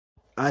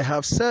I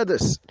have said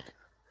this,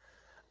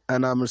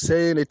 and I'm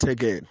saying it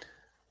again.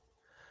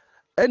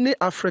 Any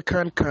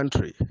African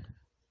country,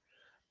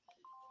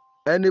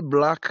 any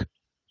black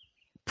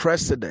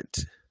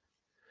president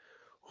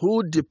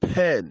who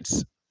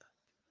depends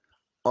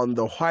on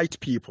the white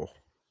people,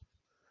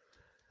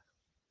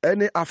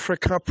 any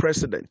African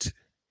president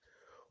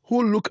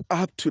who look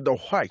up to the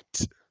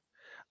white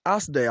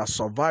as their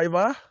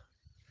survivor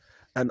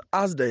and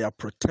as their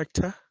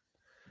protector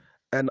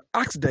and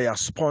as their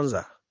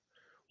sponsor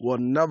will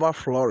never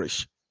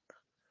flourish,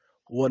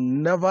 will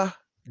never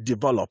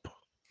develop,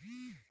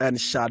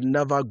 and shall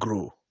never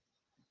grow.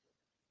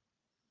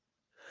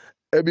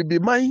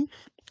 Ebibiman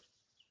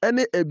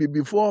ene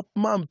ebibifo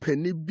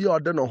mampani bi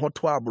ode no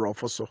hoto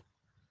abrofo so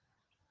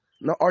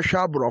na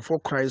ohwa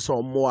abrofo kwan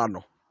so mo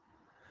ano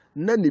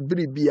na ne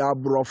biribi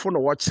abrofo no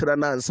wo kire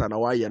na ansa na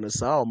waye no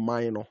saa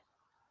oman no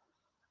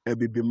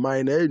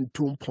ebibiman na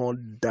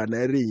entumpon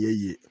danare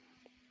yeye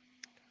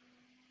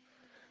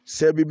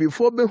se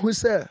bibifo behu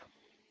se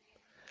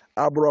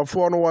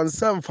abrofo no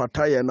wonsam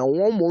fataye na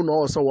won mo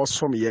no so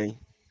wosom yen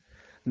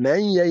na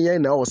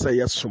enyen na wo se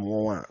yesom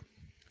won a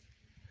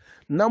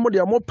na mo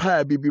de mo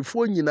pa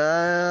bibifo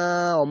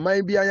nyina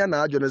oman bia ya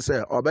na adwene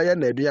se obeye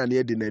na aduane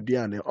edi na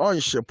aduane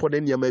onhyepo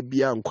de nyama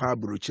bia nkwa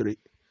abrochire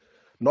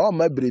na o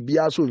ma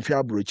brebia so mfi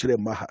abrochire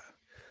maha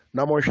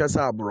na mo hwese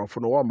abrofo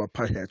no wo ma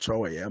pa he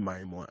chowe ye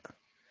man mu a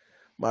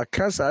ma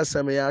kasa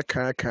asem ya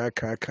ka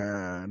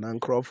na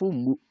nkrofo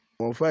mmu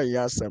mo fa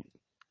ya asem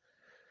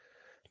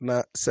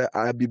na se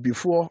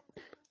abibifo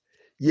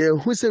ye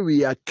hu se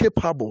we are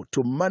capable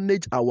to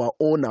manage our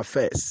own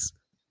affairs.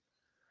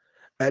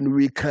 And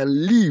we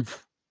can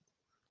live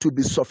to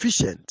be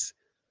sufficient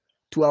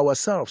to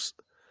ourselves.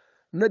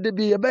 Na de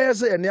bi yebeye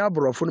se ene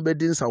abrofo no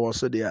bedin sa wo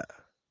so de a.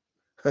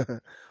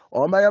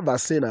 O ma ya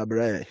vaccine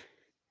abre.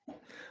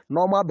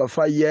 No ma ba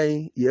fa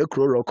yen ye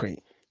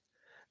chloroquine.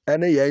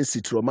 Ene yen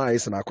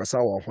citromycin na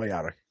kwasa wo ho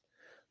yare.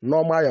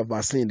 No ma ya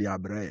vaccine de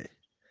abre.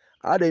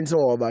 Ade nti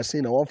wo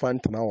vaccine na wo fa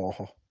ntena wo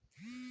ho.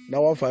 Na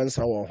wo fa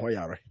nsa wo ho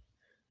yare.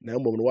 Na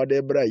mbom no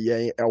wade bra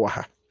yen e wa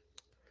ha.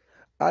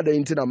 Ade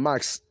nti na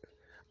max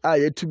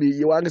yetubi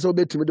ye wan se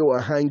obetumi de wo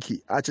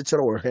hanky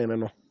akekere wo hwen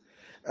no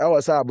e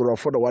wo sa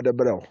abrofo de wode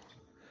brɛ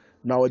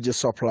na wo je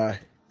supply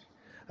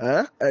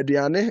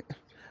aduane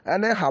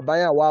ane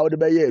haban a wa wode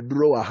bɛyɛ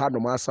aduro wa ha no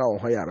masa wo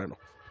ho yare no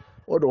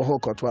wo de ho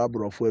kɔto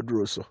abrofo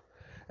aduro so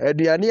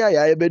aduane a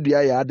ya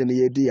bedua ya ade ne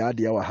yedi ya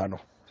ade wa ha no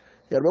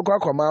ye bɛkɔ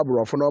akɔma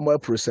abrofo no ma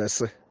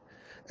process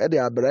e de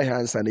abrɛ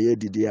hansa ne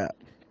yedidi a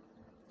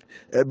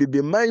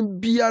ebibiman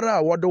biara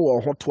a wode wo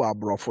ho to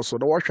abrofo so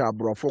na wo hwɛ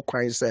abrofo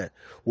kwan sɛ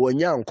wo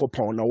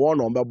nyankopɔn na wo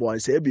no bɛbɔ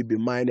sɛ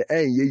ebibiman ne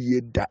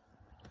enye da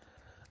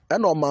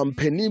ɛna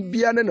mampani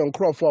bia ne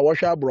nkrofo a wo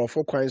hwɛ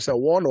abrofo kwan sɛ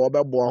wo no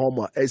bɛbɔ ho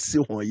ma asi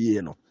ho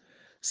yie no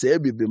sɛ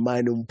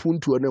ebibiman ne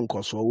mpuntuo ne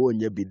nkoso wo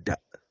nya bi da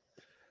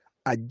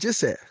agye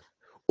sɛ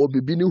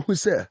obibi ne hu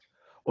sɛ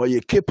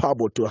oye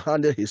capable to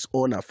handle his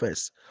own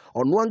affairs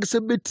ɔno ankasa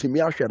betimi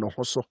ahwɛ no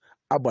ho so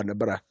abɔ ne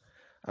bra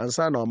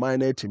ansa na ɔman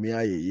na etimi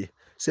ayeye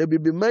se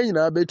bibi man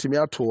nyina betumi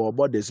ato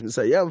bodies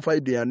say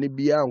yemfa aduane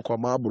bia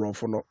nkoma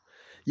abrofo no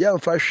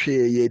yemfa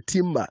hwe ye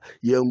timber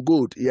ye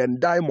gold ye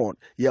diamond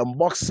ye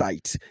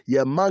bauxite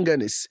ye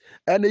manganese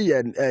ene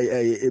ye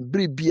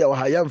bribia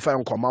wa yemfa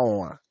nkoma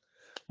won a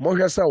mo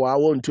hwe se wa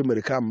won to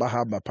America mba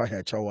ha ba pa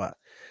he chawa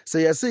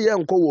se ye se ye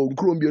nkɔ wo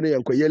nkrom bio ne ye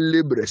nkɔ ye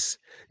laborers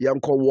ye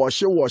nkɔ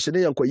wash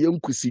ne ye nkɔ ye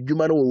nkusi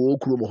dwuma ne wo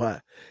krom ho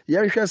a ye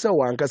hwe se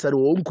wa ankasa ne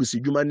wo nkusi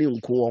dwuma ne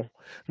nko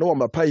na wo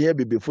mapa ye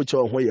bibefo cha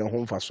ho ye ho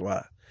mfaso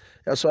a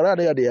ya sora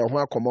na ya de ho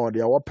akoma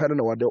de wopere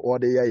na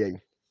wode yeyen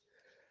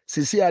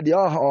sisi ade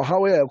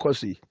ohawe ya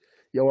ekosi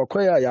ya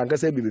wakoya ya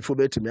nkasa bibifo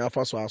betimi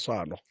afaso aso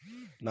ano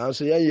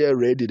nanso ye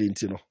ready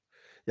nti no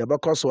ya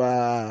bekoso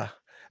a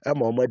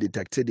ma o ma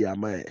detect de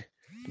amae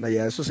na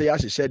ya so se ya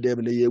hyehyɛ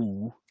dem na ye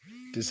wuwu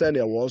ti se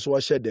na wo so wo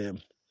hyɛ dem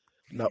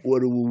na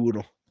woruwu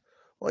no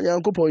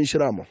onyankopɔn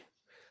nhyira mo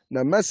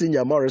na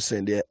Messenger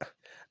Morrison de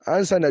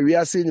ansa na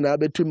wiase nyina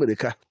betu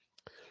America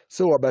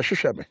se wo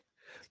behwehwɛ me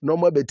no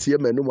ma betie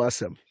manum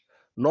asɛm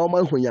no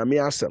ma hunyame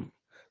asɛm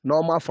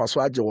no ma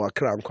faso agye wo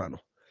kra nkwa no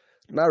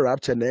na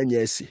rapture na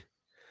enya asi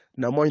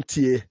na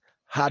montie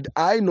had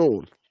I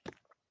known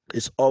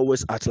is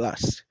always at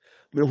last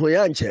me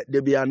huya nche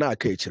de bia na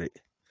aka ekire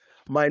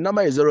my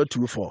number is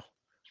 024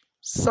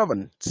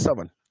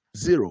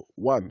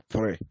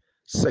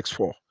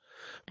 770134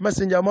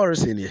 Messenger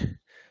Morrison ye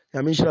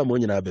ya minshira mo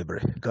nyina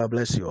bebre. God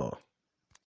bless you all.